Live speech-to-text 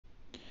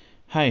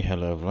Hi,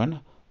 hello everyone.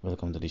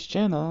 Welcome to this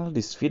channel.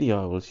 This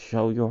video I will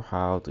show you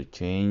how to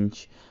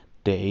change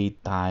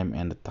date, time,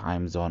 and the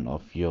time zone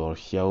of your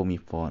Xiaomi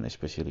phone,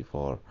 especially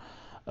for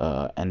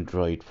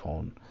Android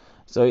phone.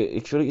 So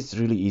actually, it's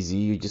really easy.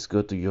 You just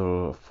go to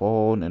your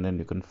phone and then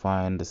you can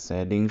find the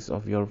settings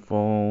of your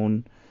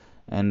phone,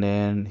 and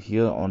then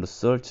here on the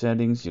search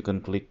settings, you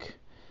can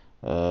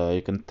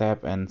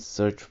tap and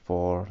search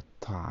for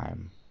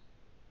time.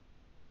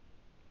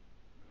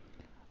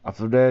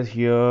 After that,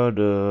 here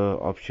the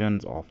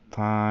options of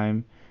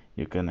time,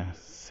 you can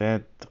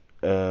set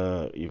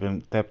you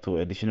can tap to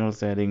additional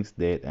settings,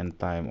 date and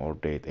time or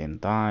date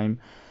and time,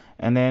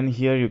 and then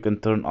here you can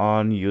turn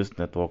on use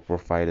network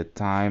provided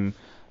time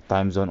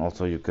zone.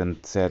 Also you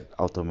can set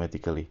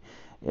automatically.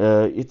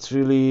 It's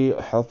really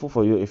helpful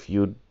for you if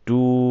you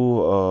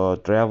do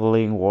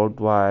traveling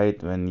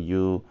worldwide. When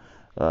you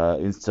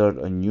insert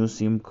a new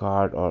SIM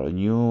card or a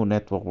new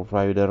network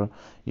provider,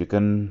 you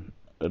can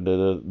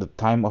the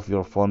time of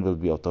your phone will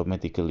be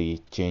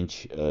automatically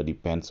change,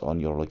 depends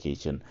on your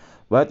location.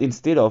 But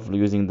instead of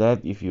using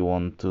that, if you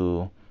want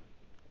to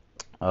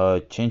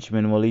change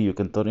manually, you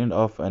can turn it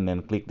off and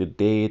then click the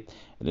date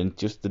and then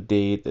choose the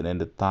date and then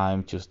the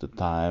time, choose the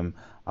time.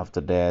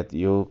 After that,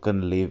 you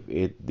can leave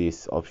it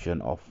this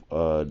option of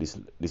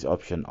this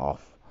option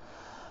off.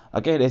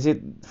 Okay, that's it.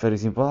 Very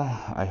simple.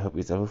 I hope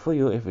it's helpful for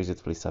you. If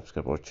it's, please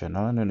subscribe our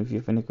channel, and then if you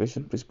have any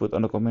question, please put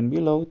on the comment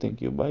below.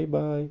 Thank you. Bye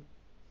bye.